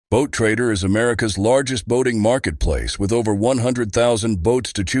Boat Trader is America's largest boating marketplace with over 100,000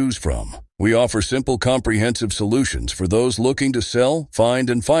 boats to choose from. We offer simple, comprehensive solutions for those looking to sell, find,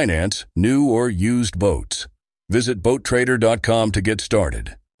 and finance new or used boats. Visit BoatTrader.com to get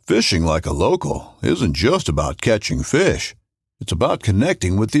started. Fishing like a local isn't just about catching fish. It's about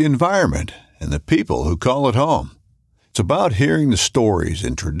connecting with the environment and the people who call it home. It's about hearing the stories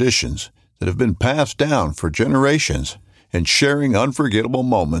and traditions that have been passed down for generations and sharing unforgettable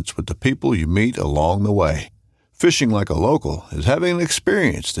moments with the people you meet along the way. Fishing like a local is having an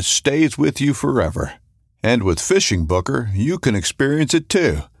experience that stays with you forever. And with Fishing Booker, you can experience it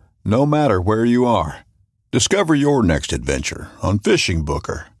too, no matter where you are. Discover your next adventure on Fishing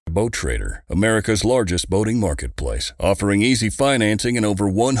Booker. Boat Trader, America's largest boating marketplace, offering easy financing and over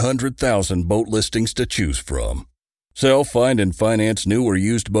 100,000 boat listings to choose from. Sell, find, and finance new or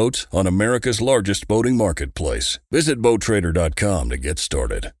used boats on America's largest boating marketplace. Visit BoatTrader.com to get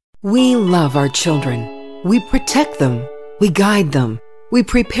started. We love our children. We protect them. We guide them. We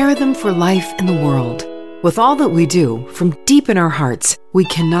prepare them for life in the world. With all that we do, from deep in our hearts, we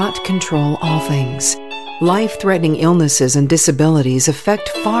cannot control all things. Life-threatening illnesses and disabilities affect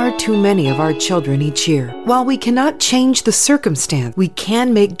far too many of our children each year. While we cannot change the circumstance, we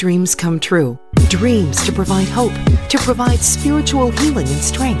can make dreams come true. Dreams to provide hope, to provide spiritual healing and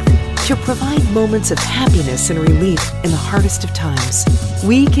strength, to provide moments of happiness and relief in the hardest of times.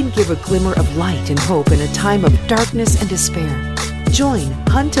 We can give a glimmer of light and hope in a time of darkness and despair. Join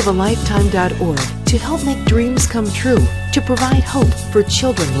huntofalifetime.org to help make dreams come true, to provide hope for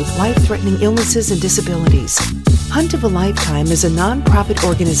children with life-threatening illnesses and disabilities. Hunt of a Lifetime is a non-profit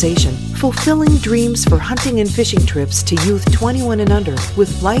organization fulfilling dreams for hunting and fishing trips to youth 21 and under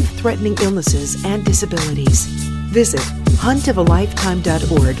with life-threatening illnesses and disabilities. Visit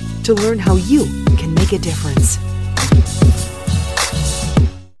huntofalifetime.org to learn how you can make a difference.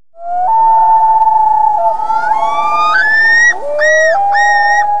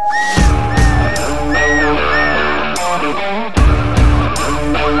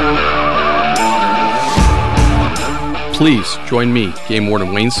 Please join me, Game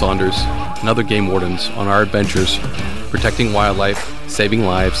Warden Wayne Saunders, and other game wardens on our adventures protecting wildlife, saving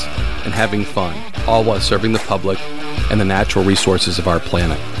lives, and having fun, all while serving the public and the natural resources of our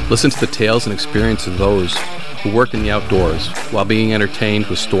planet. Listen to the tales and experiences of those who work in the outdoors while being entertained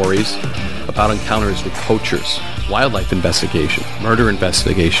with stories about encounters with poachers, wildlife investigation, murder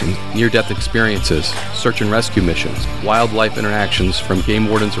investigation, near-death experiences, search and rescue missions, wildlife interactions from game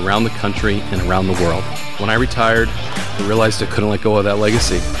wardens around the country and around the world. When I retired, I realized I couldn't let go of that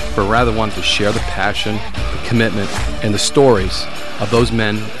legacy, but rather wanted to share the passion, the commitment, and the stories of those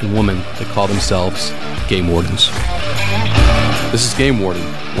men and women that call themselves game wardens. This is Game Warden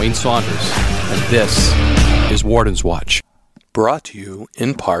Wayne Saunders, and this is Warden's Watch. Brought to you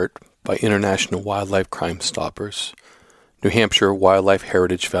in part by International Wildlife Crime Stoppers, New Hampshire Wildlife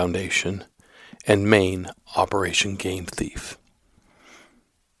Heritage Foundation, and Maine Operation Game Thief.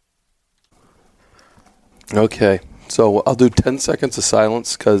 Okay, so I'll do 10 seconds of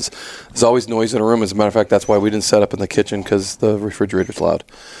silence because there's always noise in a room. As a matter of fact, that's why we didn't set up in the kitchen, because the refrigerator's loud.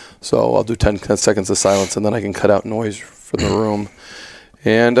 So I'll do 10 seconds of silence, and then I can cut out noise from the room.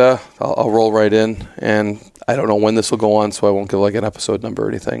 And I'll roll right in. And I don't know when this will go on, so I won't give like an episode number or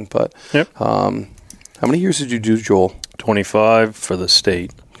anything. But yep. How many years did you do, Joel? 25 for the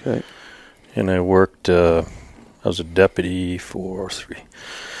state. Okay. And I worked, I was a deputy for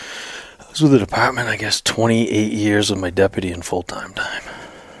I was with the department, I guess, 28 years with my deputy in full-time time.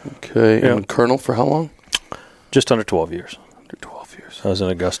 Okay. Yep. And colonel for how long? Just under 12 years. Under 12 years. I was in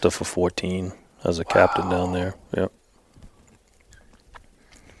Augusta for 14 as a captain down there. Yep.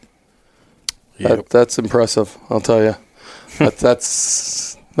 That's impressive, I'll tell you.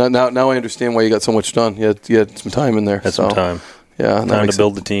 That's now I understand why you got so much done. You had some time in there. Had some time. Yeah, time to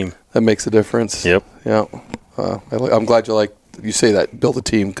build the team. That makes a difference. Yep. Yeah. I'm glad you say that, build a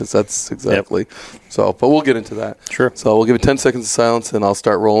team, because that's exactly. Yep. So, but we'll get into that. Sure. So we'll give it 10 seconds of silence, and I'll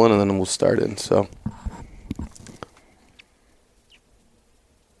start rolling, and then we'll start in. So.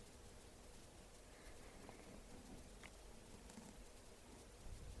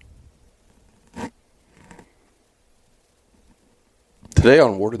 Today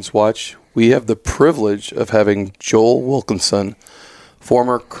on Warden's Watch, we have the privilege of having Joel Wilkinson,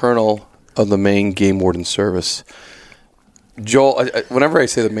 former colonel of the Maine Game Warden Service. Joel, whenever I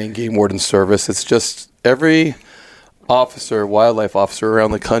say the Maine Game Warden Service, it's just every officer, wildlife officer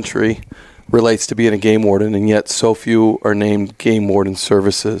around the country relates to being a game warden, and yet so few are named Game Warden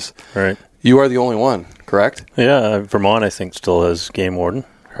Services. Right. You are the only one, correct? Yeah, Vermont, I think, still has game warden,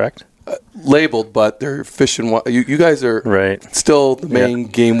 correct? labeled, but they're Fish and you guys are still the main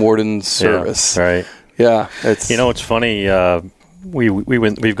game warden service. Yeah, right. Yeah, it's it's funny.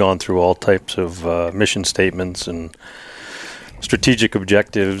 We've gone through all types of mission statements and strategic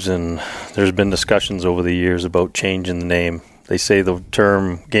objectives, and there's been discussions over the years about changing the name. They say the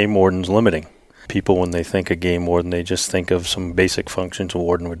term game warden's limiting. People, when they think of game warden, they just think of some basic functions a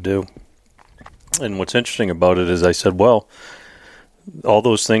warden would do. And what's interesting about it is I said, well, all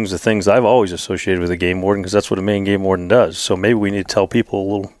those things are things I've always associated with a game warden because that's what a main game warden does. So maybe we need to tell people a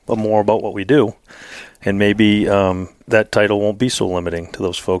little more about what we do. And maybe that title won't be so limiting to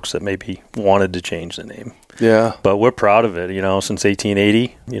those folks that maybe wanted to change the name. Yeah. But we're proud of it, since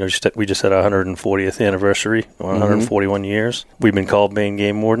 1880. We just had our 140th anniversary, 141 years. We've been called Maine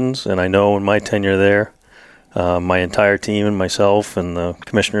Game Wardens, and I know in my tenure there, my entire team and myself and the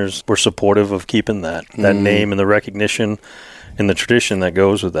commissioners were supportive of keeping that name and the recognition and the tradition that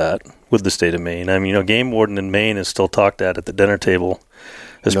goes with that, with the state of Maine. I mean, game warden in Maine is still talked at the dinner table,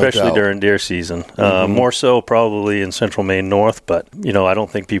 especially during deer season. More so probably in central Maine north, but, I don't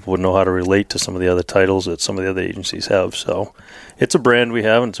think people would know how to relate to some of the other titles that some of the other agencies have. So it's a brand we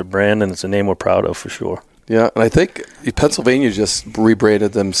have, and it's a brand, and it's a name we're proud of for sure. Yeah, and I think Pennsylvania just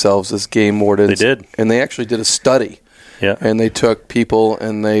rebranded themselves as game wardens. They did. And they actually did a study. Yeah. And they took people,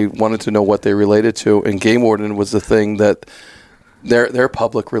 and they wanted to know what they related to, and game warden was the thing that their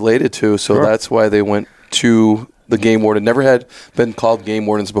public related to, so that's why they went to the game warden. Never had been called game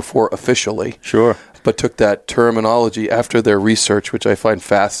wardens before officially. Sure. But took that terminology after their research, which I find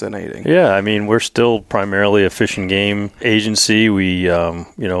fascinating. Yeah, I mean, we're still primarily a fish and game agency. We,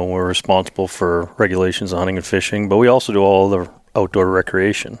 we're responsible for regulations on hunting and fishing, but we also do all the outdoor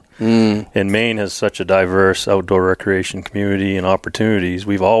recreation. And Maine has such a diverse outdoor recreation community and opportunities.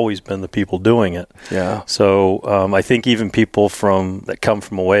 We've always been the people doing it. Yeah. So I think even people that come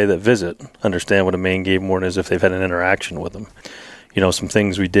from away that visit understand what a Maine game warden is if they've had an interaction with them. Some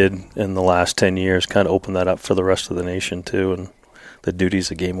things we did in the last 10 years kind of open that up for the rest of the nation too, and the duties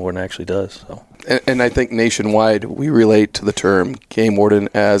a game warden actually does. So. And I think nationwide we relate to the term game warden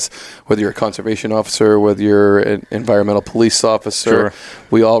as whether you're a conservation officer, whether you're an environmental police officer,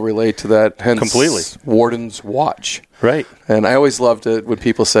 we all relate to that. Hence, completely. Warden's watch. Right. And I always loved it when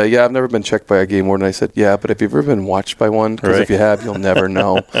people say, yeah, I've never been checked by a game warden. I said, yeah, but have you ever been watched by one? Because if you have, you'll never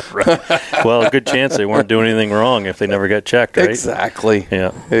know. Well, a good chance they weren't doing anything wrong if they never got checked, right? Exactly.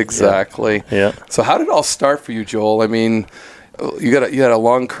 Yeah. Exactly. Yeah. So how did it all start for you, Joel? I mean, you had a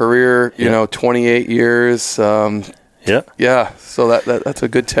long career, 28 years. Yeah. So that's a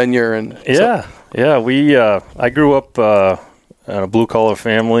good tenure. And I grew up in a blue collar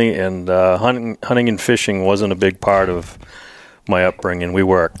family, and hunting and fishing wasn't a big part of my upbringing. We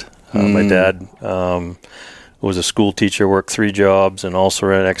worked. My dad was a school teacher, worked 3 jobs, and also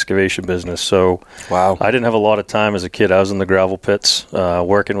ran an excavation business. So wow. I didn't have a lot of time as a kid. I was in the gravel pits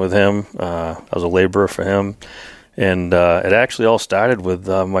working with him. I was a laborer for him. And it actually all started with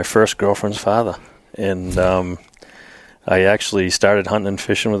my first girlfriend's father. And I actually started hunting and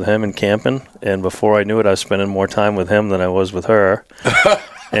fishing with him and camping. And before I knew it, I was spending more time with him than I was with her.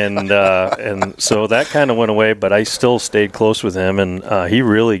 and so that kind of went away, but I still stayed close with him. And he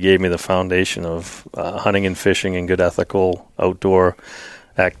really gave me the foundation of hunting and fishing and good ethical outdoor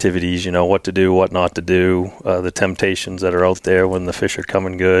activities, what to do, what not to do, the temptations that are out there when the fish are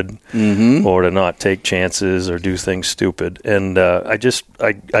coming good, or to not take chances or do things stupid. And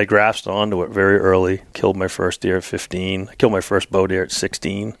I grasped onto it very early, killed my first deer at 15, I killed my first bow deer at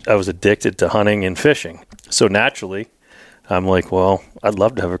 16. I was addicted to hunting and fishing. So naturally, I'm like, well, I'd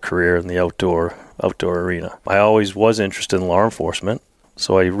love to have a career in the outdoor arena. I always was interested in law enforcement,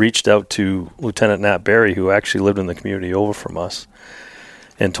 so I reached out to Lieutenant Nat Berry, who actually lived in the community over from us,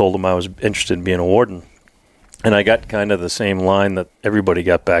 and told him I was interested in being a warden. And I got kind of the same line that everybody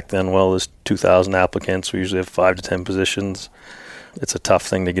got back then. Well, there's 2,000 applicants. We usually have 5 to 10 positions. It's a tough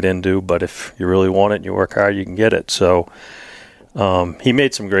thing to get into, but if you really want it and you work hard, you can get it. So he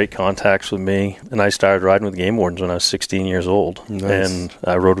made some great contacts with me, and I started riding with game wardens when I was 16 years old. Nice. And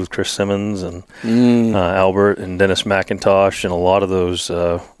I rode with Chris Simmons and Albert and Dennis McIntosh and a lot of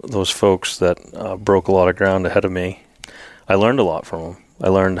those folks that broke a lot of ground ahead of me. I learned a lot from them. I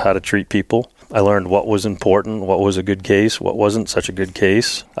learned how to treat people. I learned what was important, what was a good case, what wasn't such a good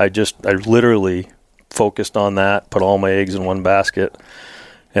case. I literally focused on that, put all my eggs in one basket,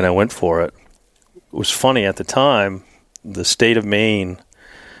 and I went for it. It was funny at the time, the state of Maine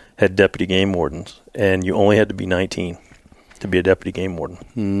had deputy game wardens, and you only had to be 19 to be a deputy game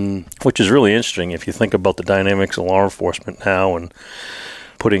warden, which is really interesting if you think about the dynamics of law enforcement now and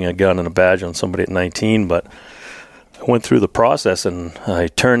putting a gun and a badge on somebody at 19, but went through the process, and I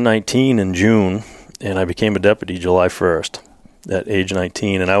turned 19 in June, and I became a deputy July 1st at age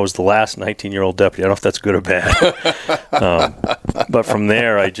 19, and I was the last 19-year-old deputy. I don't know if that's good or bad. But from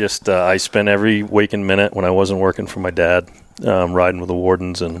there, I spent every waking minute when I wasn't working for my dad, riding with the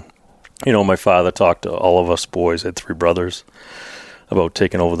wardens. And, my father talked to all of us boys. I had 3 brothers, about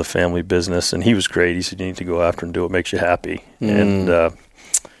taking over the family business, and he was great. He said, you need to go after and do what makes you happy. And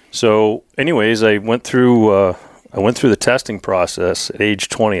so anyways, I went through the testing process at age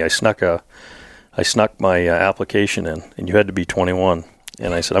 20. I snuck my application in, and you had to be 21.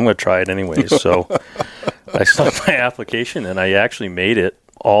 And I said, I'm going to try it anyways. So I snuck my application, and I actually made it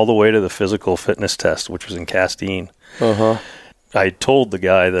all the way to the physical fitness test, which was in Castine. I told the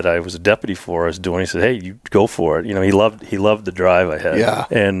guy that I was a deputy for, I was doing. He said, "Hey, you go for it." He loved the drive I had. Yeah.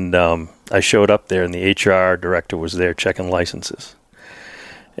 And I showed up there, and the HR director was there checking licenses.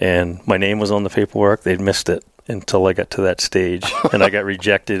 And my name was on the paperwork. They'd missed it until I got to that stage, and I got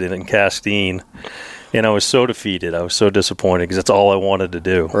rejected in Castine. And I was so defeated. I was so disappointed because that's all I wanted to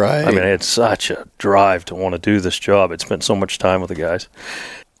do. Right. I mean, I had such a drive to want to do this job. I'd spent so much time with the guys.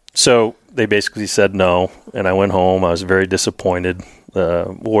 So they basically said no, and I went home. I was very disappointed.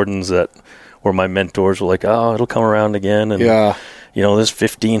 The wardens that were my mentors were like, "Oh, it'll come around again." And, there's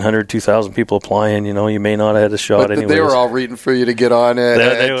 1,500, 2,000 people applying. You may not have had a shot but anyways. They were all rooting for you to get on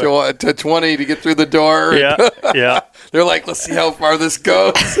it to 20 to get through the door. Yeah. They're like, let's see how far this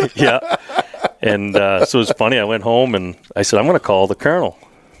goes. Yeah. And so it was funny. I went home, and I said, I'm going to call the colonel.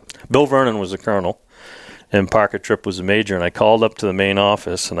 Bill Vernon was the colonel, and Parker Tripp was the major. And I called up to the main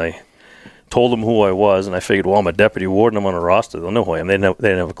office, and I told them who I was. And I figured, well, I'm a deputy warden. I'm on a roster. They'll know who I am. They didn't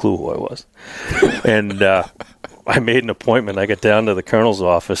have a clue who I was. And I made an appointment. I got down to the colonel's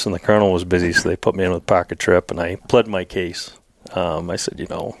office, and the colonel was busy, so they put me in with Parker Tripp, and I pled my case. I said,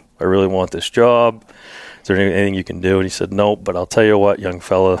 I really want this job. Is there anything you can do? And he said, no, but I'll tell you what, young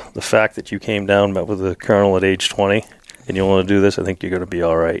fella, the fact that you came down, met with the colonel at age 20, and you want to do this, I think you're going to be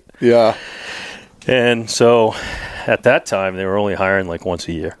all right. Yeah. And so at that time, they were only hiring like once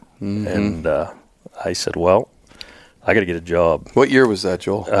a year. Mm-hmm. And I said, well, I got to get a job. What year was that,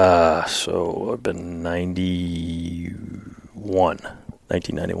 Joel? So I've been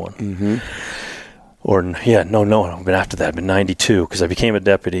 1991. Mm-hmm. No, I've been after that. I've been 92 because I became a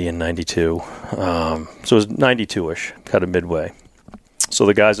deputy in 92. So it was 92-ish, kind of midway. So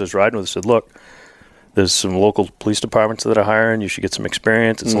the guys I was riding with said, look, there's some local police departments that are hiring. You should get some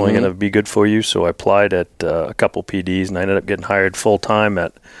experience. It's only going to be good for you. So I applied at a couple PDs, and I ended up getting hired full-time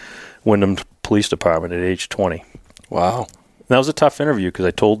at Wyndham Police Department at age 20. Wow. And that was a tough interview because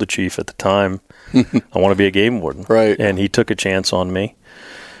I told the chief at the time, I want to be a game warden. Right. And he took a chance on me.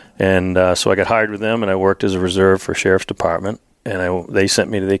 And so I got hired with them, and I worked as a reserve for Sheriff's Department, and they sent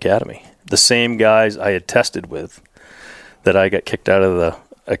me to the academy. The same guys I had tested with that I got kicked out of the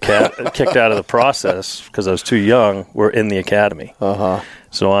process because I was too young were in the academy. Uh-huh.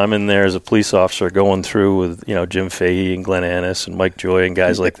 So I'm in there as a police officer going through with Jim Fahey and Glenn Annis and Mike Joy and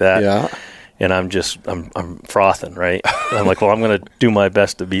guys like that. Yeah. And I'm frothing, right? I'm like, well, I'm going to do my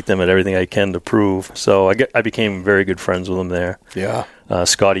best to beat them at everything I can to prove. So I became very good friends with them there. Yeah.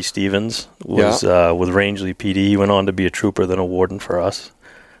 Scotty Stevens was with Rangeley PD. He went on to be a trooper, then a warden for us.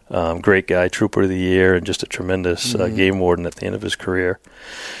 Great guy, trooper of the year, and just a tremendous game warden at the end of his career.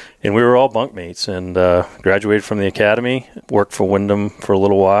 And we were all bunkmates, and graduated from the academy, worked for Wyndham for a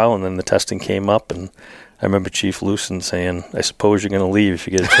little while, and then the testing came up, and I remember Chief Lucen saying, I suppose you're going to leave if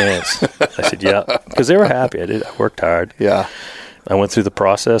you get a chance. I said, yeah, because they were happy. I worked hard. Yeah. I went through the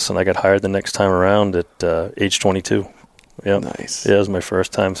process, and I got hired the next time around at age 22. Yep. Nice. Yeah, it was my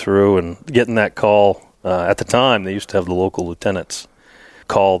first time through, and getting that call, at the time, they used to have the local lieutenants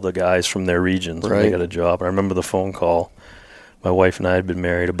call the guys from their regions when they got a job. I remember the phone call. My wife and I had been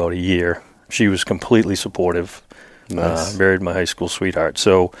married about a year. She was completely supportive. Nice. Married my high school sweetheart.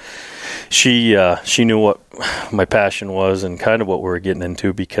 So she knew what my passion was and kind of what we were getting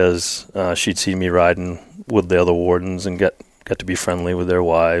into because she'd seen me riding with the other wardens and got to be friendly with their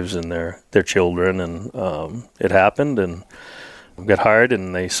wives and their children. And it happened, and we got hired,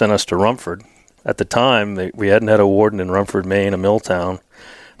 and they sent us to Rumford. At the time, we hadn't had a warden in Rumford, Maine, a mill town.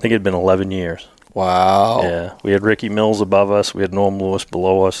 I think it had been 11 years. Wow. Yeah. We had Ricky Mills above us. We had Norm Lewis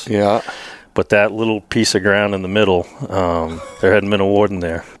below us. Yeah. But that little piece of ground in the middle, There hadn't been a warden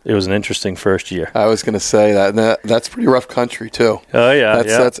there. It was an interesting first year. I was going to say that. And that's pretty rough country, too. Oh, yeah.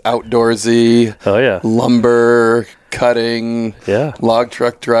 That's outdoorsy. Oh, yeah. Lumber, cutting. Yeah. Log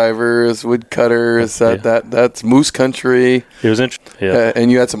truck drivers, wood cutters. That's moose country. It was interesting. Yeah.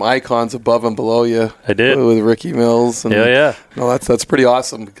 And you had some icons above and below you. I did. With Ricky Mills. And, yeah. No, that's pretty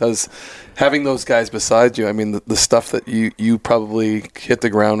awesome because having those guys beside you, I mean, the stuff that you probably hit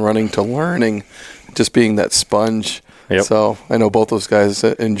the ground running to learning, just being that sponge. Yep. So I know both those guys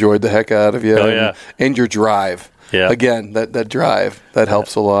enjoyed the heck out of you. Oh, and your drive. Yeah. Again, that drive, that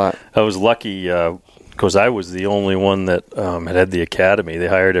helps a lot. I was lucky because I was the only one that had the academy. They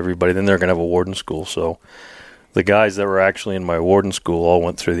hired everybody. Then they're going to have a warden school. So the guys that were actually in my warden school all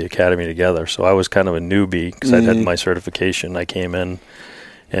went through the academy together. So I was kind of a newbie because I'd had my certification. I came in,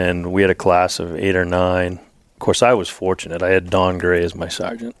 and we had a class of 8 or 9. Of course, I was fortunate. I had Don Gray as my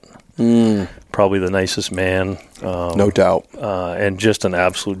sergeant. Probably the nicest man. No doubt. And just an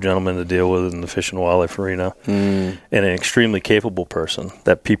absolute gentleman to deal with in the Fish and Wildlife arena. And an extremely capable person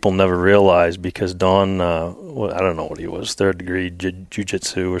that people never realize because Don, I don't know what he was, 3rd degree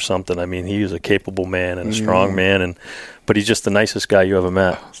jiu-jitsu or something. I mean, he was a capable man and a strong man, but he's just the nicest guy you ever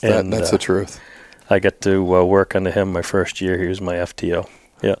met. That's the truth. I got to work under him my first year. He was my FTO.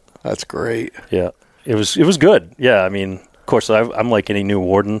 Yeah. That's great. Yeah. It was good. Yeah, I mean, of course, I'm like any new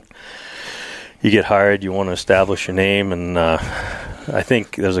warden. You get hired, you want to establish your name, and I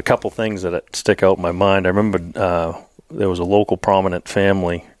think there's a couple things that stick out in my mind. I remember there was a local prominent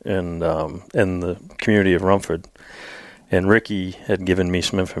family in the community of Rumford, and Ricky had given me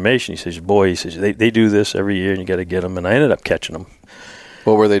some information. He says, "Boy," he says, they do this every year, and you got to get them. And I ended up catching them.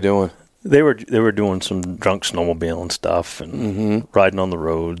 What were they doing? They were doing some drunk snowmobiling stuff and riding on the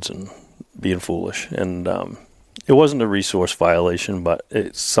roads and being foolish. And it wasn't a resource violation, but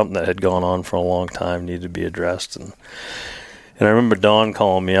it's something that had gone on for a long time, needed to be addressed. And I remember Don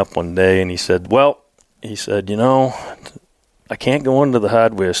calling me up one day, and he said, I can't go into the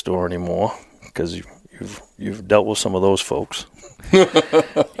hardware store anymore because you've dealt with some of those folks.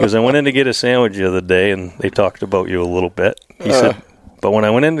 Because I went in to get a sandwich the other day, and they talked about you a little bit. He said, but when I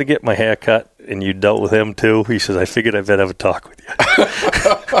went in to get my hair cut, and you dealt with him too, he says, I figured I better have a talk with you.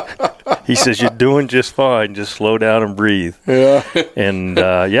 He says, you're doing just fine. Just slow down and breathe. Yeah. And,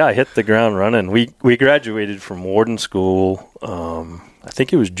 I hit the ground running. We graduated from warden school, I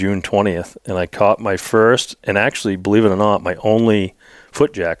think it was June 20th, and I caught my first, and actually, believe it or not, my only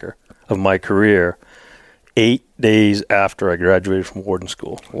footjacker of my career 8 days after I graduated from warden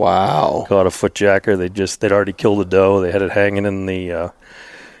school. Wow. Caught a footjacker. They'd already killed a doe. They had it hanging in the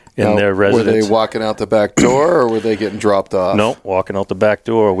their residence. Were they walking out the back door, or were they getting dropped off? No, walking out the back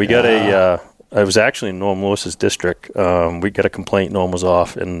door. We got I was actually in Norm Lewis's district. We got a complaint. Norm was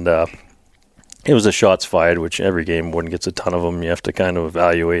off, and it was a shots fired, which every game warden gets a ton of them. You have to kind of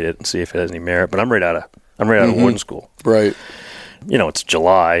evaluate it and see if it has any merit. But I'm right out of warden school. Right. It's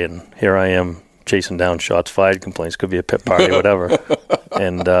July, and here I am chasing down shots fired complaints. Could be a pit party, whatever.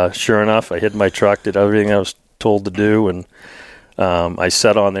 And sure enough, I hid my truck, did everything I was told to do, and I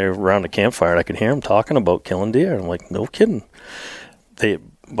sat on there around the campfire, and I could hear them talking about killing deer. I'm like, no kidding.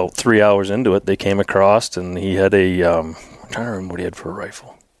 About 3 hours into it, they came across, and he had I'm trying to remember what he had for a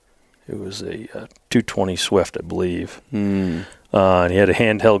rifle. It was a 220 Swift, I believe. And he had a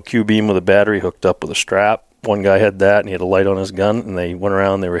handheld Q-beam with a battery hooked up with a strap. One guy had that, and he had a light on his gun, and they went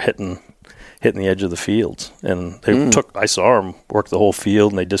around, they were hitting the edge of the fields. And I saw them work the whole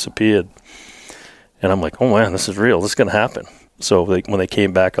field, and they disappeared. And I'm like, oh, man, this is real. This is going to happen. So when they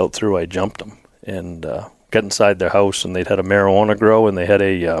came back out through, I jumped them and got inside their house, and they'd had a marijuana grow, and they had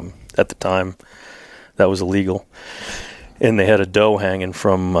at the time, that was illegal, and they had a doe hanging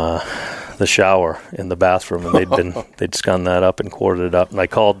from the shower in the bathroom, and they'd scun that up and quartered it up. And I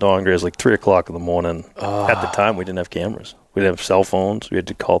called Don Gray. It was like 3 o'clock in the morning. At the time, we didn't have cameras. We didn't have cell phones. We had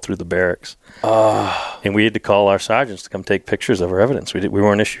to call through the barracks, and we had to call our sergeants to come take pictures of our evidence. We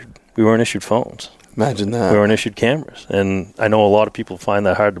weren't issued phones. Imagine that. We weren't issued cameras. And I know a lot of people find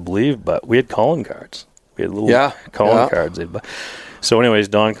that hard to believe, but we had calling cards. We had little calling cards. So anyways,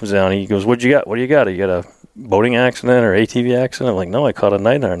 Don comes down. He goes, what do you got? You got a boating accident or ATV accident? I'm like, no, I caught a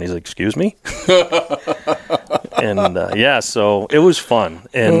night iron. He's like, excuse me? And, so it was fun.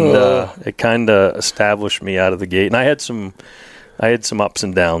 And it kind of established me out of the gate. And I had some ups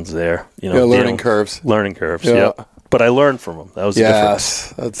and downs there. Learning curves. Learning curves, yeah. But I learned from them. That was the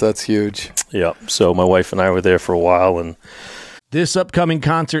difference. Yes, that's huge. Yeah. So my wife and I were there for a while, and this upcoming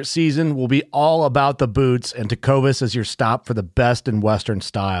concert season will be all about the boots, and Tecovas is your stop for the best in Western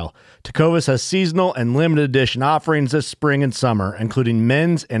style. Tecovas has seasonal and limited edition offerings this spring and summer, including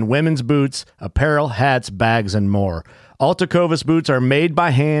men's and women's boots, apparel, hats, bags, and more. All Tecovas boots are made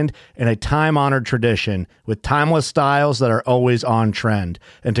by hand in a time-honored tradition with timeless styles that are always on trend.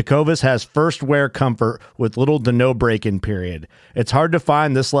 And Tecovas has first wear comfort with little to no break-in period. It's hard to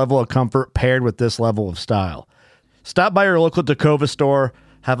find this level of comfort paired with this level of style. Stop by your local Tecovas store,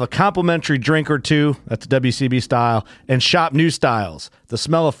 have a complimentary drink or two, that's WCB style, and shop new styles. The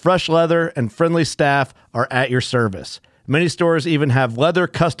smell of fresh leather and friendly staff are at your service. Many stores even have leather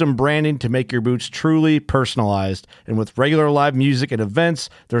custom branding to make your boots truly personalized. And with regular live music and events,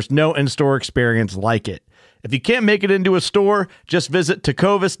 there's no in-store experience like it. If you can't make it into a store, just visit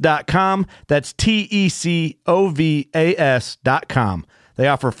tecovas.com. That's TECOVAS.com. They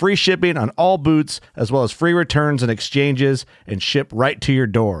offer free shipping on all boots, as well as free returns and exchanges, and ship right to your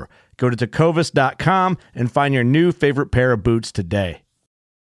door. Go to tecovas.com and find your new favorite pair of boots today.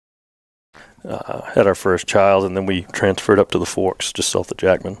 Had our first child, and then we transferred up to the Forks, just south of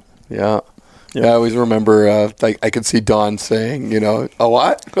Jackman. Yeah. I always remember, I could see Don saying, a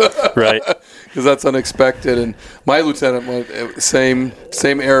what? Right. Because that's unexpected. And my lieutenant, same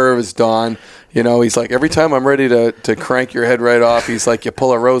era as Don. He's like, every time I'm ready to crank your head right off, he's like, you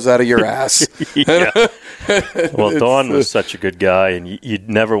pull a rose out of your ass. Yeah. Well, Don was such a good guy, and you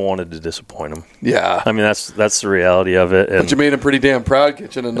never wanted to disappoint him. Yeah. I mean, that's the reality of it. And but you made him pretty damn proud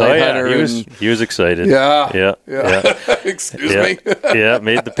catching a night hunter. He was excited. Yeah. Yeah. Excuse me. Yeah,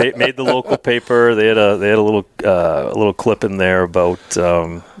 made the local paper. They had a little clip in there about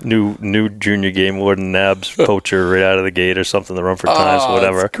new junior game warden Nabs poacher right out of the gate or something, the Rumford Times,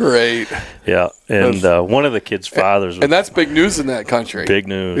 whatever. That's great. Yeah, and one of the kids' fathers. And that's big news in that country. Big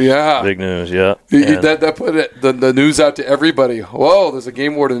news. Yeah. Big news, yeah. That put the news out to everybody. Whoa, there's a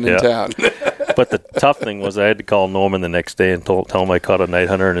game warden in town. But the tough thing was I had to call Norman the next day and tell him I caught a night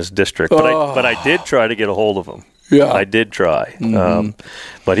hunter in his district. But I did try to get a hold of him. Yeah. I did try.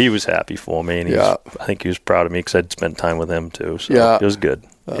 But he was happy for me, and I think he was proud of me because I'd spent time with him too. So it was good.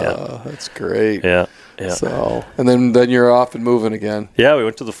 That's great. Yeah. So, and then you're off and moving again. Yeah, we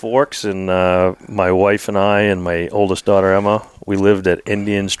went to the Forks, and my wife and I and my oldest daughter, Emma, we lived at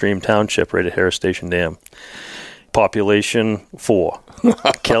Indian Stream Township right at Harris Station Dam. Population 4.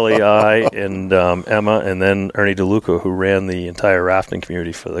 Kelly, I, and Emma, and then Ernie DeLuca, who ran the entire rafting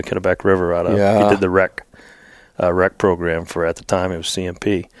community for the Kennebec River out of. He did the rec program for, at the time, it was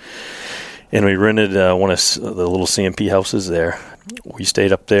CMP. And we rented one of the little CMP houses there. We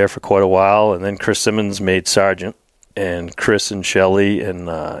stayed up there for quite a while, and then Chris Simmons made sergeant, and Chris and Shelley and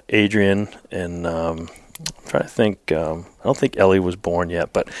Adrian and I'm trying to think. I don't think Ellie was born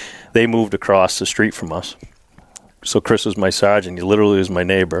yet, but they moved across the street from us. So Chris was my sergeant. He literally was my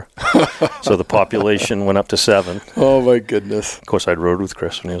neighbor. So the population went up to 7. Oh, my goodness. Of course, I'd rode with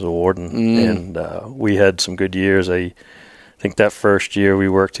Chris when he was a warden, and we had some good years. I think that first year we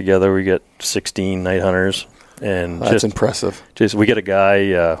worked together, we got 16 night hunters. And that's impressive. We get a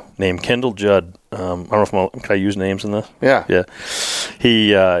guy named Kendall Judd. I don't know if can I use names in this? Yeah.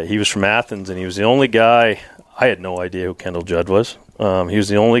 He was from Athens, and he was the only guy. I had no idea who Kendall Judd was. He was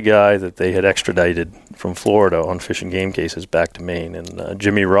the only guy that they had extradited from Florida on fish and game cases back to Maine. And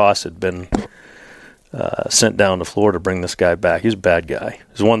Jimmy Ross had been sent down to Florida to bring this guy back. He's a bad guy.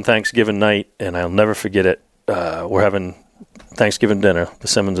 It was one Thanksgiving night, and I'll never forget it. We're having Thanksgiving dinner, the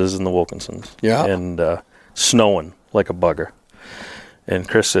Simmonses and the Wilkinsons. Yeah. And snowing like a bugger. And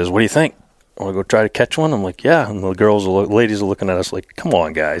Chris says, "What do you think? Want to go try to catch one?" I'm like, "Yeah." And the ladies are looking at us like, "Come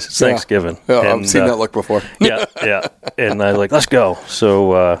on, guys, it's Thanksgiving." Yeah, and, I've seen that look before. yeah. And I was like, "Let's go."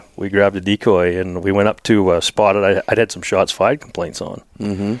 So we grabbed a decoy and we went up to spot it. I'd had some shots fired complaints on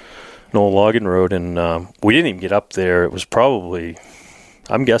Noel Logan Road, and we didn't even get up there. It was probably,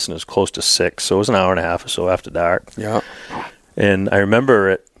 I'm guessing it was close to 6, so it was an hour and a half or so after dark. Yeah. And I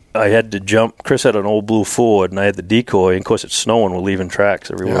remember I had to jump. Chris had an old blue Ford, and I had the decoy. And of course, it's snowing. We're leaving tracks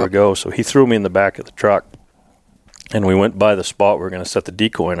everywhere we go. So he threw me in the back of the truck, and we went by the spot we were going to set the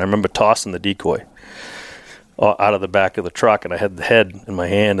decoy. And I remember tossing the decoy out of the back of the truck, and I had the head in my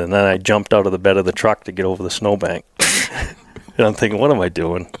hand, and then I jumped out of the bed of the truck to get over the snowbank. And I'm thinking, what am I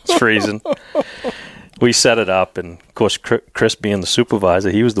doing? It's freezing. We set it up, and of course, Chris being the supervisor,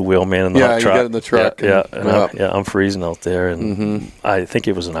 he was the wheelman in the truck. Yeah, you got in the truck. I'm freezing out there, and I think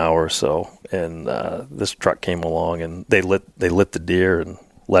it was an hour or so, and this truck came along, and they lit the deer and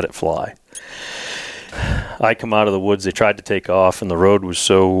let it fly. I come out of the woods. They tried to take off, and the road was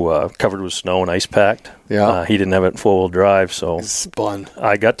so covered with snow and ice packed. Yeah, he didn't have it in 4-wheel drive, so it spun.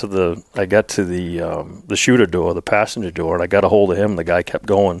 I got to the shooter door, the passenger door, and I got a hold of him. The guy kept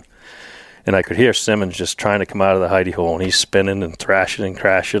going. And I could hear Simmons just trying to come out of the hidey hole, and he's spinning and thrashing and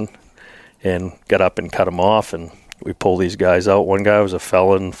crashing, and got up and cut him off, and we pulled these guys out. One guy was a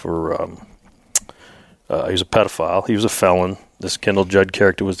felon for he was a pedophile. He was a felon. This Kendall Judd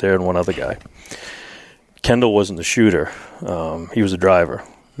character was there and one other guy. Kendall wasn't the shooter. He was a driver.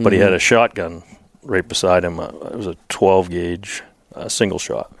 But he had a shotgun right beside him. It was a 12-gauge single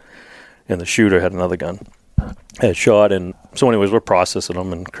shot. And the shooter had another gun. Had shot. And so anyways, we're processing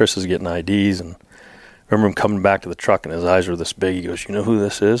them, and Chris is getting IDs. And I remember him coming back to the truck, and his eyes were this big. He goes, "You know who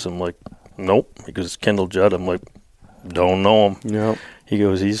this is?" I'm like, "Nope." He goes, "It's Kendall Judd." I'm like, "Don't know him." Yep. He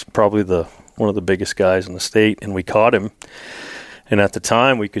goes, "He's probably one of the biggest guys in the state." And we caught him. And at the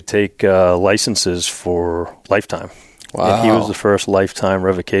time, we could take licenses for lifetime. Wow. And he was the first lifetime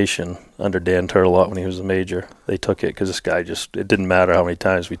revocation under Dan Turtelot when he was a major. They took it because this guy it didn't matter how many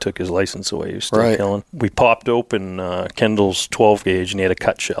times we took his license away. He was still killing. We popped open Kendall's 12-gauge, and he had a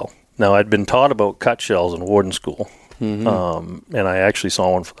cut shell. Now, I'd been taught about cut shells in warden school, and I actually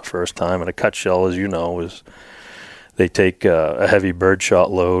saw one for the first time. And a cut shell, as you know, is they take a heavy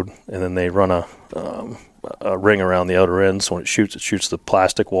birdshot load, and then they run a ring around the outer end, so when it shoots the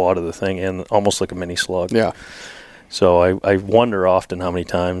plastic wad of the thing in, almost like a mini slug. Yeah. So I wonder often how many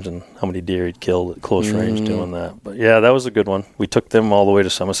times and how many deer he'd killed at close range doing that. But yeah, that was a good one. We took them all the way to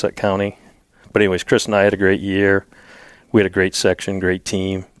Somerset County. But anyways, Chris and I had a great year. We had a great section, great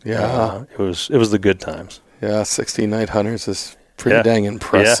team. Yeah. It was the good times. Yeah, 16 night hunters is pretty dang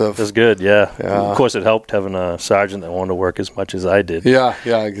impressive. Yeah, it was good, yeah. Of course, it helped having a sergeant that wanted to work as much as I did. Yeah,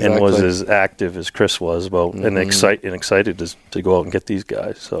 exactly. And was as active as Chris was and excited to go out and get these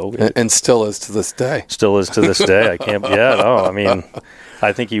guys. So and still is to this day. Still is to this day. I can't.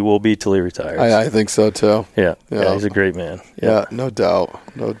 I think he will be till he retires. I think so too. Yeah, he's a great man. Yeah, no doubt.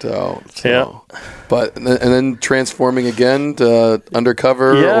 So, yeah. But and then transforming again to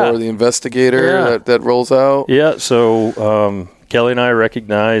undercover or the investigator that rolls out. Yeah. So Kelly and I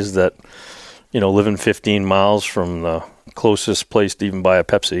recognized that, living 15 miles from the closest place to even buy a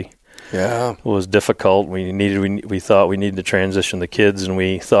Pepsi. Yeah, was difficult. We thought we needed to transition the kids, and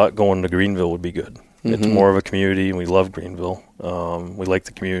we thought going to Greenville would be good. It's more of a community, and we love Greenville. We like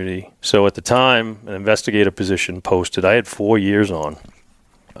the community. So at the time, an investigator position posted. I had 4 years on.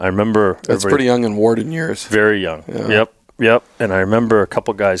 I remember... That's pretty young in warden years. Very young. Yeah. Yep. And I remember a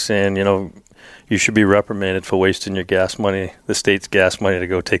couple guys saying, you should be reprimanded for wasting your gas money, the state's gas money, to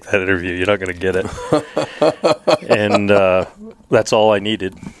go take that interview. You're not going to get it. And that's all I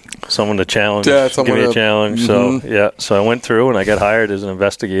needed. Someone to challenge, give me a challenge. So I went through and I got hired as an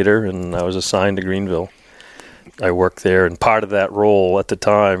investigator, and I was assigned to Greenville. I worked there, and part of that role at the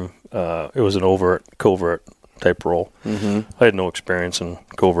time, it was an covert type role. I had no experience in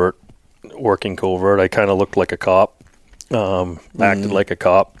working covert. I kind of looked like a cop, acted like a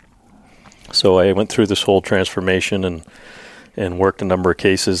cop. So I went through this whole transformation and worked a number of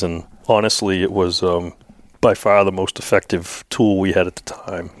cases, and honestly, it was by far the most effective tool we had at the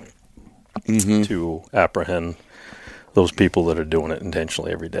time to apprehend those people that are doing it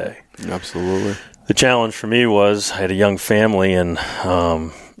intentionally every day. Absolutely. The challenge for me was I had a young family, and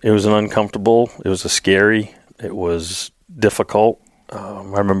it was it was scary, it was difficult. I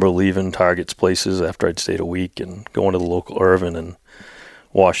remember leaving Target's places after I'd stayed a week and going to the local Irvin and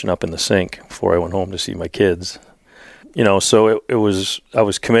washing up in the sink before I went home to see my kids. So I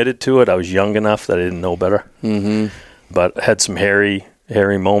was committed to it. I was young enough that I didn't know better. But I had some hairy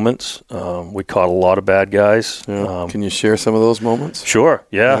moments. We caught a lot of bad guys. Yeah. Can you share some of those moments? Sure.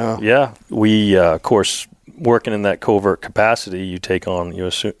 Yeah. We, of course, working in that covert capacity, you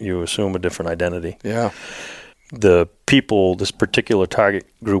assume a different identity. Yeah. The people, this particular target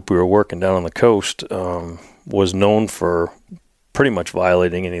group we were working down on the coast, was known for pretty much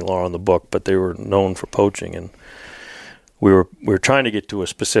violating any law on the book, but they were known for poaching, and we were trying to get to a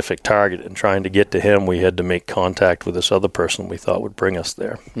specific target, and trying to get to him, we had to make contact with this other person we thought would bring us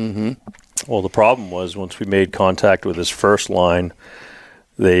there. Well, the problem was once we made contact with his first line,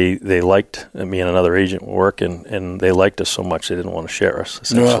 they liked me and another agent were working, and they liked us so much they didn't want to share us,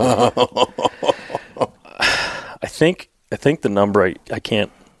 essentially. I think the number, I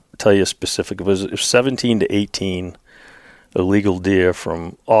can't tell you specific, it was 17 to 18 illegal deer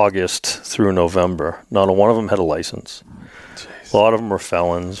from August through November. Not a one of them had a license. Jeez. A lot of them were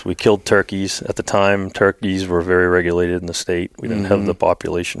felons. We killed turkeys. At the time, turkeys were very regulated in the state. We didn't have the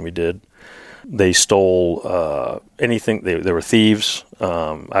population we did. They stole anything. They were thieves.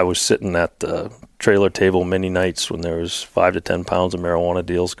 I was sitting at the trailer table many nights when there was 5 to 10 pounds of marijuana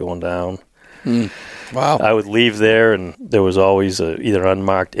deals going down. Wow. I would leave there, and there was always either an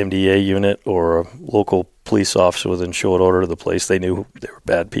unmarked MDA unit or a local police officer within short order of the place. They knew they were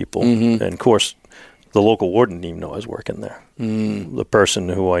bad people. And, of course, the local warden didn't even know I was working there. The person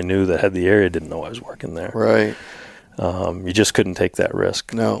who I knew that had the area didn't know I was working there. Right. You just couldn't take that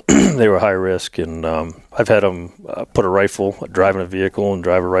risk. No. They were high risk, and I've had them put a rifle, driving a vehicle, and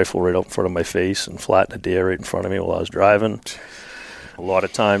drive a rifle right up in front of my face and flatten a deer right in front of me while I was driving. A lot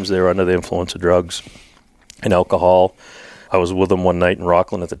of times they were under the influence of drugs and alcohol. I was with them one night in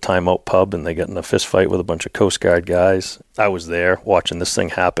Rockland at the Time Out pub, and they got in a fist fight with a bunch of Coast Guard guys. I was there watching this thing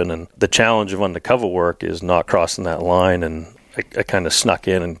happen, and the challenge of undercover work is not crossing that line, and I kind of snuck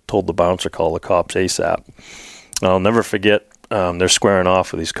in and told the bouncer, call the cops ASAP. I'll never forget, they're squaring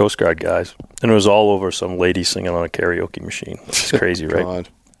off with these Coast Guard guys, and it was all over some lady singing on a karaoke machine. It's crazy, right? God.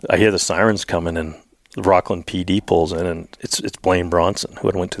 I hear the sirens coming, and the Rockland PD pulls in, and it's Blaine Bronson, who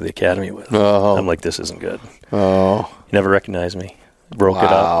I went to the academy with. Oh. I'm like, this isn't good. Oh. He never recognized me. Broke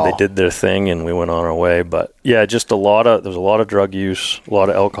it Wow. up. They did their thing, and we went on our way. But yeah, just there was a lot of drug use, a lot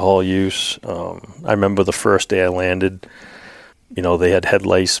of alcohol use. I remember the first day I landed, they had head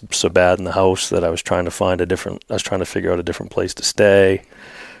lice so bad in the house that I was trying to figure out a different place to stay.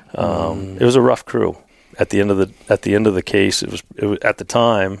 It was a rough crew. At the end of the case, it was at the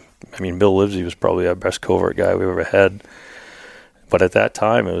time, Bill Livesey was probably our best covert guy we ever had. But at that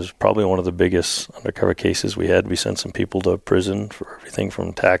time, it was probably one of the biggest undercover cases we had. We sent some people to prison for everything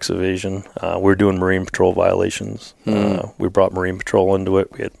from tax evasion. We were doing Marine Patrol violations. We brought Marine Patrol into it.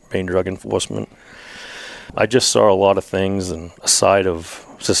 We had Maine Drug Enforcement. I just saw a lot of things and a side of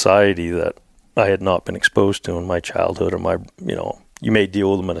society that I had not been exposed to in my childhood. Or you may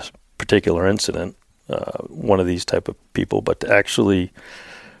deal with them in a particular incident, one of these type of people, but to actually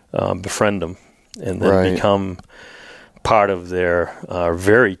befriend them and then become part of their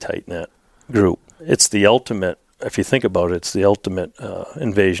very tight-knit group. It's the ultimate, if you think about it, it's the ultimate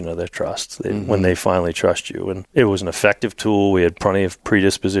invasion of their trust when they finally trust you. And it was an effective tool. We had plenty of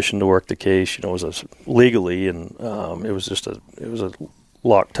predisposition to work the case. It was legally, and it was a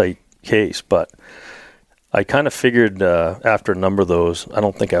lock-tight case. But I kind of figured after a number of those, I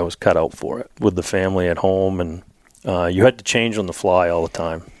don't think I was cut out for it with the family at home. And you had to change on the fly all the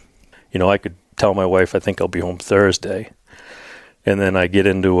time. I could tell my wife, I think I'll be home Thursday. And then I get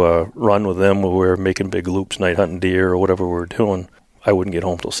into a run with them where we're making big loops, night hunting deer or whatever we were doing. I wouldn't get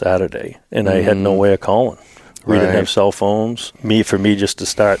home till Saturday. And I had no way of calling. We didn't have cell phones. For me just to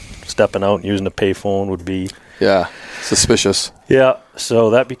start stepping out and using a payphone would be... Yeah, suspicious. Yeah, so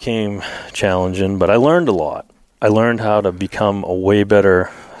that became challenging, but I learned a lot. I learned how to become a way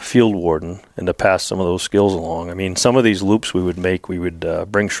better field warden and to pass some of those skills along. Some of these loops we would make, we would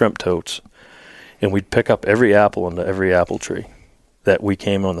bring shrimp totes, and we'd pick up every apple into every apple tree that we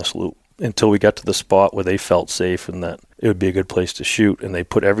came on this loop until we got to the spot where they felt safe and that it would be a good place to shoot. And they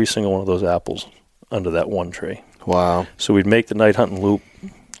put every single one of those apples under that one tree. Wow. So we'd make the night hunting loop,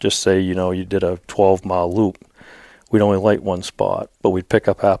 just say, you did a 12-mile loop. We'd only light one spot, but we'd pick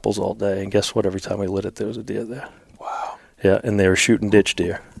up apples all day. And guess what? Every time we lit it, there was a deer there. Wow. Yeah, and they were shooting ditch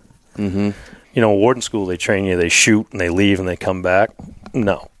deer. Mm-hmm. Warden school, they train you, they shoot and they leave and they come back.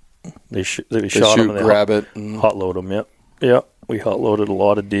 No. They shot them and they grab it. Hot load them, yep. Yep. We hot loaded a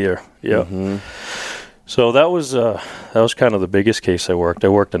lot of deer. Yep. Mm-hmm. So that was kind of the biggest case I worked. I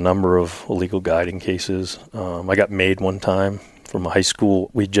worked a number of illegal guiding cases. I got made one time from a high school.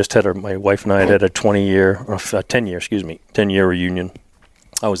 We just had my wife and I had a 10-year reunion.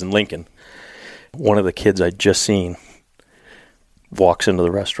 I was in Lincoln. One of the kids I'd just seen walks into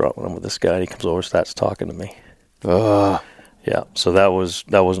the restaurant when I'm with this guy, and he comes over and starts talking to me. Yeah, so that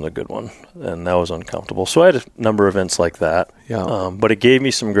wasn't a good one, and that was uncomfortable. So I had a number of events like that. Yeah. But it gave me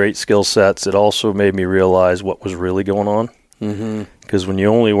some great skill sets. It also made me realize what was really going on. Because when you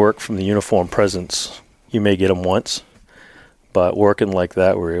only work from the uniform presence, you may get them once. But working like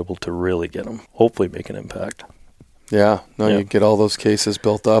that, we're able to really get them, hopefully make an impact. Yeah. You get all those cases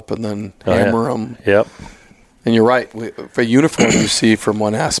built up and then hammer them. Yep. And you're right. For uniform, you see from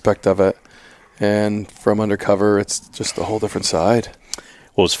one aspect of it. And from undercover, it's just a whole different side.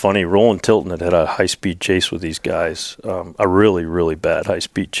 Well, it's funny. Roland Tilton had a high-speed chase with these guys, a really, really bad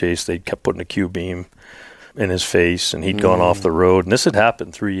high-speed chase. They kept putting a Q-beam in his face, and he'd gone off the road. And this had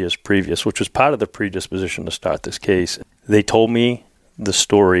happened 3 years previous, which was part of the predisposition to start this case. They told me the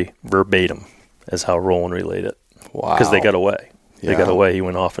story verbatim as how Roland relayed it. Wow. Because they got away. Yeah. They got away. He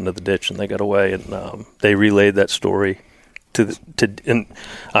went off into the ditch, and they got away. And they relayed that story and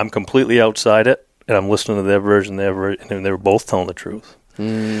I'm completely outside it, and I'm listening to their version, and they were both telling the truth.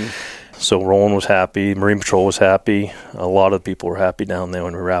 So Roland was happy, Marine Patrol was happy, a lot of people were happy down there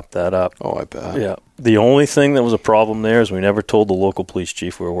when we wrapped that up. Oh, I bet. Yeah. The only thing that was a problem there is we never told the local police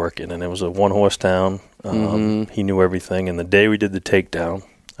chief we were working, and it was a one-horse town. He knew everything, and the day we did the takedown,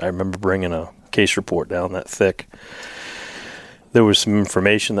 I remember bringing a case report down that thick. there was some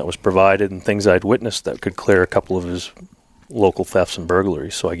information that was provided and things I'd witnessed that could clear a couple of his local thefts and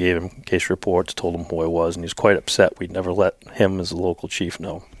burglaries. So I gave him case reports, told him who I was, and he was quite upset we'd never let him as the local chief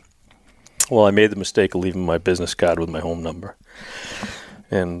know. Well, I made the mistake of leaving my business card with my home number.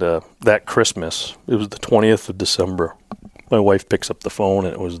 And that Christmas, it was the 20th of December, my wife picks up the phone,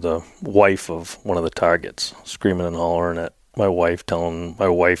 and it was the wife of one of the targets screaming and hollering at my wife, telling my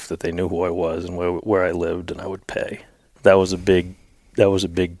wife that they knew who I was and where I lived and I would pay. That was a big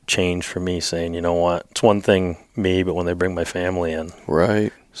change for me, saying, you know what, it's one thing me, but when they bring my family in.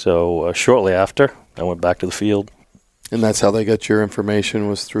 Right. So shortly after, I went back to the field. And that's how they got your information,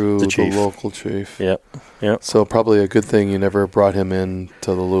 was through the local chief. Yep. So probably a good thing you never brought him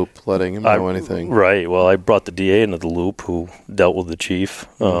into the loop, letting him know anything. Right. Well, I brought the DA into the loop who dealt with the chief,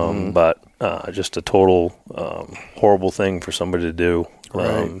 but just a total horrible thing for somebody to do.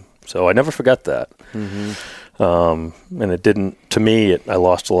 Right. So I never forgot that. And it didn't, to me, I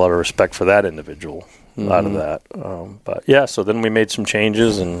lost a lot of respect for that individual out of that. But yeah, so then we made some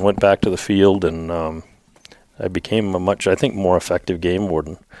changes and went back to the field, and I became a much, I think, more effective game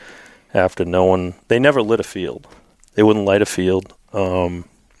warden after knowing they never lit a field. They wouldn't light a field.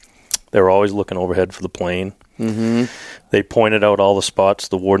 They were always looking overhead for the plane. They pointed out all the spots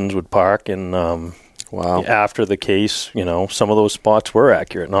the wardens would park, and after the case, some of those spots were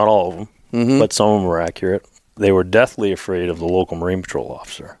accurate. Not all of them, but some of them were accurate. They were deathly afraid of the local Marine Patrol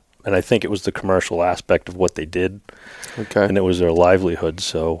officer. And I think it was the commercial aspect of what they did. Okay. And it was their livelihood.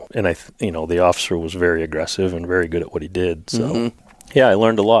 So, and the officer was very aggressive and very good at what he did. So, yeah, I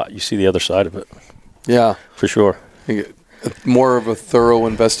learned a lot. You see the other side of it. Yeah. For sure. You get more of a thorough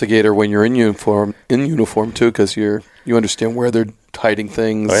investigator when you're in uniform too, because you understand where they're hiding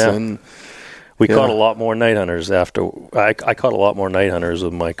things. Oh, yeah. And we caught a lot more night hunters after. I caught a lot more night hunters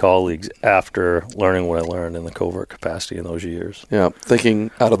with my colleagues after learning what I learned in the covert capacity in those years. Yeah, thinking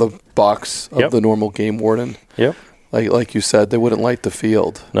out of the box of the normal game warden. Yep. Like you said, they wouldn't light the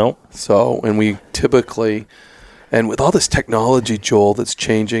field. No. So, and we typically, and with all this technology, Joel, that's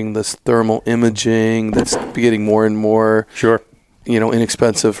changing, this thermal imaging that's getting more and more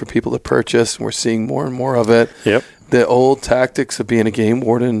inexpensive for people to purchase, and we're seeing more and more of it. Yep. The old tactics of being a game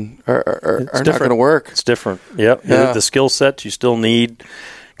warden are not going to work. It's different. Yep. Yeah. The skill sets you still need,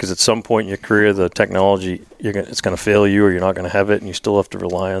 because at some point in your career, the technology, it's going to fail you, or you're not going to have it, and you still have to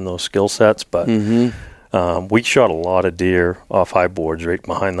rely on those skill sets. But we shot a lot of deer off high boards right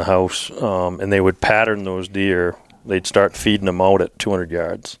behind the house, and they would pattern those deer. They'd start feeding them out at 200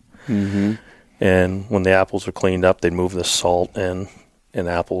 yards. And when the apples were cleaned up, they'd move the salt and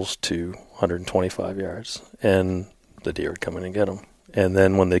apples to 125 yards. And the deer would come in and get them. And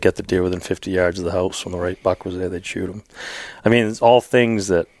then when they get the deer within 50 yards of the house, when the right buck was there, they'd shoot them. I mean, it's all things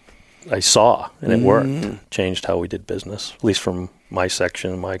that I saw, and it worked. Changed how we did business, at least from my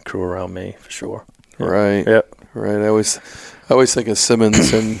section and my crew around me, for sure. Right. Yep. Right. I always think of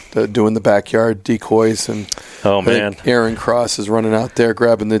Simmons and doing the backyard decoys, and Aaron Cross is running out there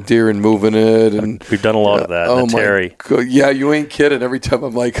grabbing the deer and moving it, and we've done a lot of that. Terry. Yeah, you ain't kidding. Every time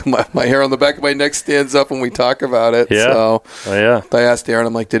I'm like, my hair on the back of my neck stands up when we talk about it. Yeah. So I asked Aaron,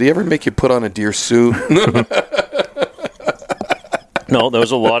 I'm like, did he ever make you put on a deer suit? No, there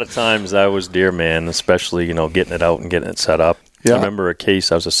was a lot of times I was deer man, especially getting it out and getting it set up. Yeah. I remember a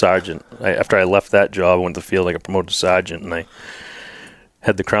case, I was a sergeant. After I left that job, I went to the field, I got promoted to sergeant, and I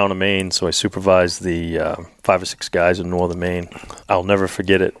had the Crown of Maine, so I supervised the 5 or 6 guys in northern Maine. I'll never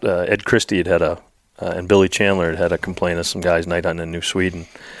forget it. Ed Christie and Billy Chandler had a complaint of some guys night hunting in New Sweden.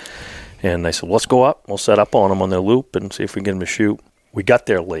 And I said, let's go up. We'll set up on them on their loop and see if we can get them to shoot. We got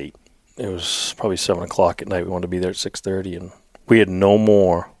there late. It was probably 7 o'clock at night. We wanted to be there at 6:30, and we had no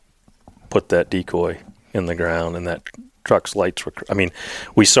more put that decoy in the ground, and that truck's lights were,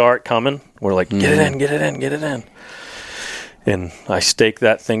 we saw it coming. We're like, get it in, get it in, get it in. And I staked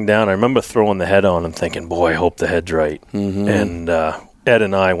that thing down. I remember throwing the head on and thinking, boy, I hope the head's right. And Ed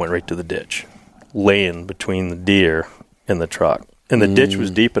and I went right to the ditch, laying between the deer and the truck. And the ditch was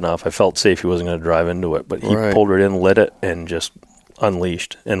deep enough. I felt safe he wasn't going to drive into it. But he pulled it in, lit it, and just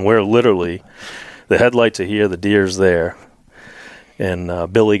unleashed. And we're literally, the headlights are here, the deer's there.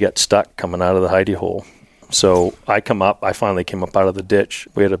 And Billy got stuck coming out of the hidey hole. So I finally came up out of the ditch.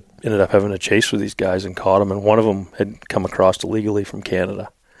 We ended up having a chase with these guys and caught them, and one of them had come across illegally from Canada.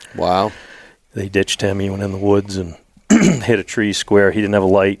 Wow. They ditched him. He went in the woods and hit a tree square. He didn't have a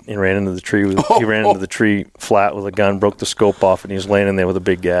light. He ran into the tree. He ran into the tree flat with a gun, broke the scope off, and he was laying in there with a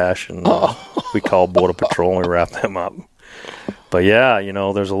big gash. And we called Border Patrol, and we wrapped him up. But yeah,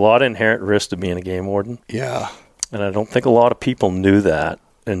 there's a lot of inherent risk to being a game warden. Yeah. And I don't think a lot of people knew that.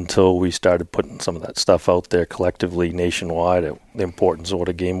 until we started putting some of that stuff out there collectively nationwide, the importance of what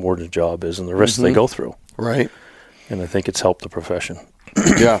a game warden's job is and the risks they go through. Right. And I think it's helped the profession.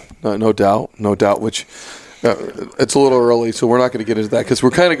 Yeah, no doubt, which it's a little early, so we're not going to get into that because we're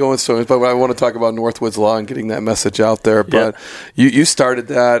kind of going so, but I want to talk about Northwoods Law and getting that message out there. But you started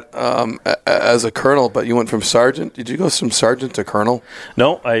that as a colonel, but you went from sergeant. Did you go from sergeant to colonel?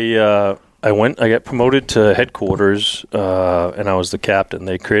 No, I got promoted to headquarters, and I was the captain.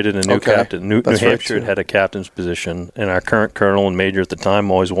 They created a new captain. New Hampshire had a captain's position, and our current colonel and major at the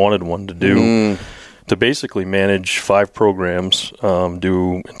time always wanted one to do, to basically manage 5 programs,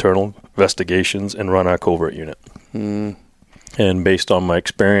 do internal investigations, and run our covert unit. And based on my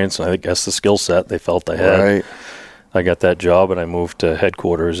experience, and I guess the skill set they felt I had, I got that job, and I moved to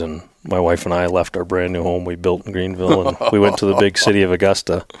headquarters, and my wife and I left our brand new home we built in Greenville, and we went to the big city of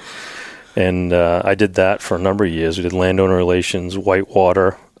Augusta. And I did that for a number of years. We did landowner relations,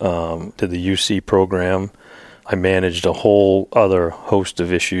 Whitewater, did the UC program. I managed a whole other host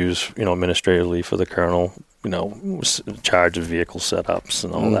of issues, administratively for the colonel, was in charge of vehicle setups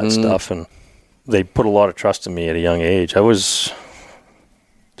and all that stuff. And they put a lot of trust in me at a young age. I was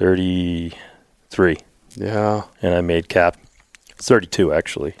 33. Yeah. And I made cap 32,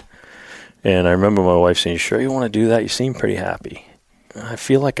 actually. And I remember my wife saying, "You sure you want to do that? You seem pretty happy." I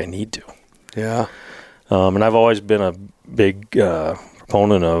feel like I need to. Yeah. And I've always been a big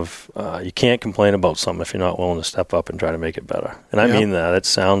proponent of you can't complain about something if you're not willing to step up and try to make it better. And I mean that. It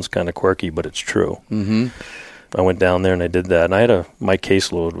sounds kind of quirky, but it's true. I went down there and I did that. And my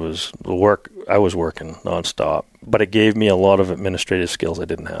caseload was the work. I was working nonstop, but it gave me a lot of administrative skills I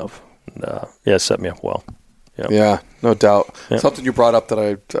didn't have. And, it set me up well. Yeah, no doubt. Something you brought up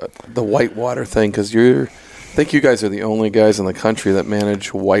the Whitewater thing, because I think you guys are the only guys in the country that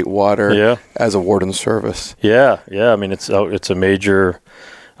manage Whitewater as a warden service. Yeah. I mean, it's a major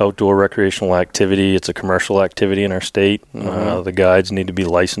outdoor recreational activity. It's a commercial activity in our state. The guides need to be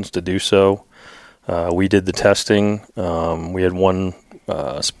licensed to do so. We did the testing. We had one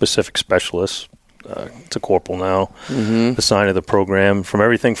specific specialist. It's a corporal now, assigned to the program, from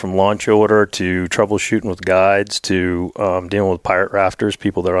everything from launch order to troubleshooting with guides to dealing with pirate rafters,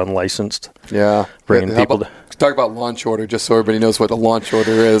 people that are unlicensed. Yeah. Bringing people talk about launch order, just so everybody knows what a launch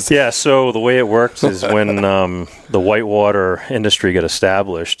order is. Yeah, so the way it works is when the whitewater industry got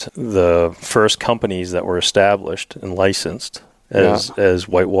established, the first companies that were established and licensed as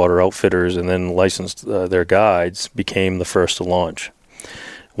whitewater outfitters and then licensed their guides became the first to launch.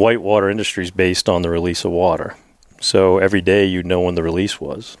 Whitewater industry is based on the release of water. So every day you'd know when the release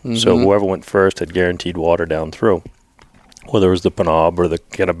was. So whoever went first had guaranteed water down through, whether it was the Penobs or the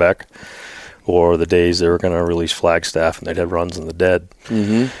Kennebec, or the days they were going to release Flagstaff and they'd have runs in the dead.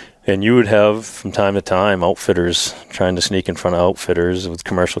 And you would have, from time to time, outfitters trying to sneak in front of outfitters with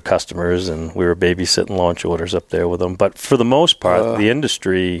commercial customers, and we were babysitting launch orders up there with them. But for the most part, the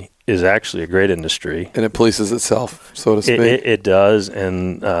industry is actually a great industry. And it polices itself, so to speak. It does,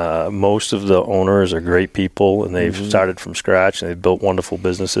 and most of the owners are great people, and they've started from scratch, and they've built wonderful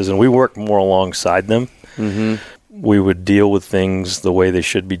businesses, and we work more alongside them. We would deal with things the way they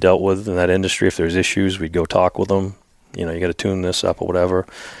should be dealt with in that industry. If there's issues, we'd go talk with them. You got to tune this up or whatever.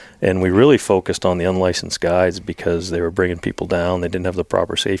 And we really focused on the unlicensed guides because they were bringing people down. They didn't have the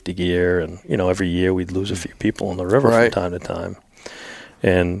proper safety gear. And, every year we'd lose a few people in the river from time to time.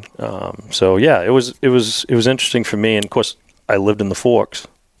 And it was interesting for me. And, of course, I lived in the Forks.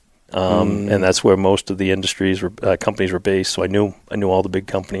 And that's where most of the companies were based. So I knew all the big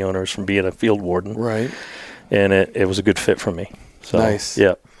company owners from being a field warden. Right. And it was a good fit for me. So, nice.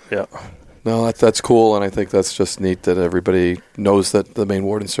 Yeah. No, that's cool, and I think that's just neat that everybody knows that the Maine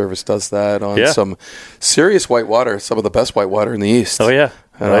Warden Service does that on some serious whitewater, some of the best whitewater in the East. Oh, yeah.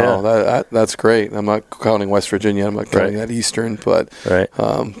 That's great. I'm not counting West Virginia. I'm not counting that Eastern, but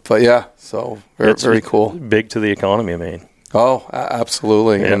so very cool. Big to the economy of Maine. Oh,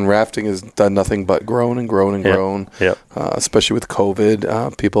 absolutely. Yep. And rafting has done nothing but grown and grown and grown, especially with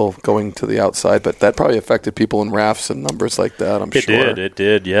COVID, people going to the outside. But that probably affected people in rafts and numbers like that, I'm sure. It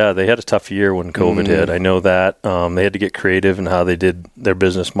did, yeah. They had a tough year when COVID hit. I know that. They had to get creative in how they did their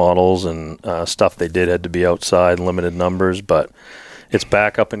business models, and stuff they did had to be outside, limited numbers. But it's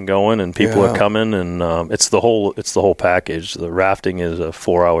back up and going, and people are coming, and it's the whole package. The rafting is a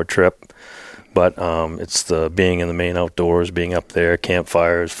 4-hour trip. But it's the being in the Maine outdoors, being up there,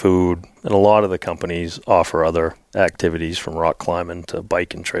 campfires, food, and a lot of the companies offer other activities from rock climbing to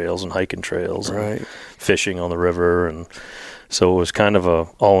biking trails and hiking trails, and fishing on the river, and so it was kind of a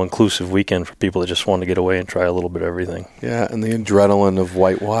all-inclusive weekend for people that just wanted to get away and try a little bit of everything. Yeah, and the adrenaline of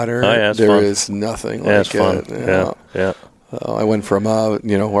whitewater, there is nothing like it's fun. it. Yeah. I went from a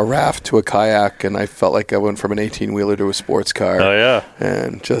raft to a kayak, and I felt like I went from an 18-wheeler to a sports car. Oh yeah,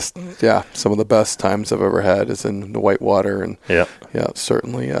 and just some of the best times I've ever had is in the whitewater, and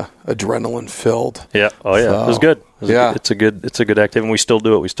certainly adrenaline filled. Yeah, oh yeah, so, it was good. It's a good activity. And we still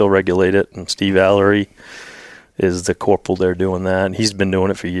do it. We still regulate it. And Steve Allery is the corporal there doing that, and he's been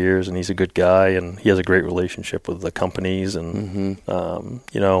doing it for years. And he's a good guy, and he has a great relationship with the companies. And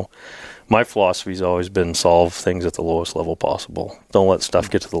my philosophy's always been solve things at the lowest level possible. Don't let stuff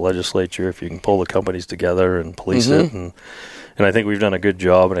get to the legislature. If you can pull the companies together and police it, and I think we've done a good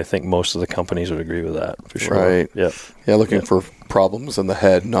job, and I think most of the companies would agree with that for sure. Right. Yeah. Yeah. Looking for problems in the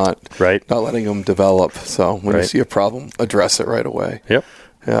head, not letting them develop. So when you see a problem, address it right away. Yep.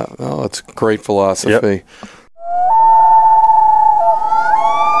 Yeah. Oh, that's great philosophy. Yep.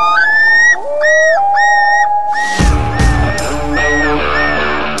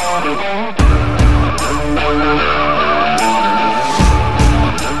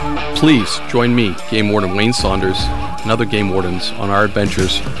 Please join me, Game Warden Wayne Saunders, and other game wardens on our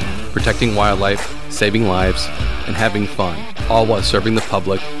adventures protecting wildlife, saving lives, and having fun, all while serving the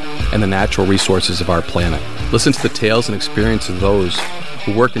public and the natural resources of our planet. Listen to the tales and experiences of those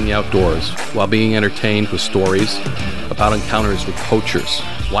who work in the outdoors while being entertained with stories about encounters with poachers,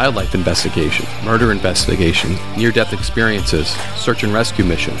 wildlife investigation, murder investigation, near-death experiences, search and rescue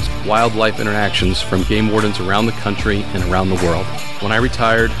missions, wildlife interactions from game wardens around the country and around the world. When I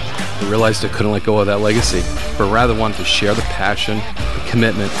retired, I realized I couldn't let go of that legacy, but rather wanted to share the passion, the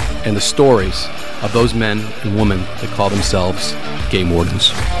commitment, and the stories of those men and women that call themselves game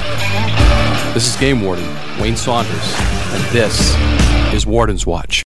wardens. This is Game Warden Wayne Saunders, and this is Warden's Watch.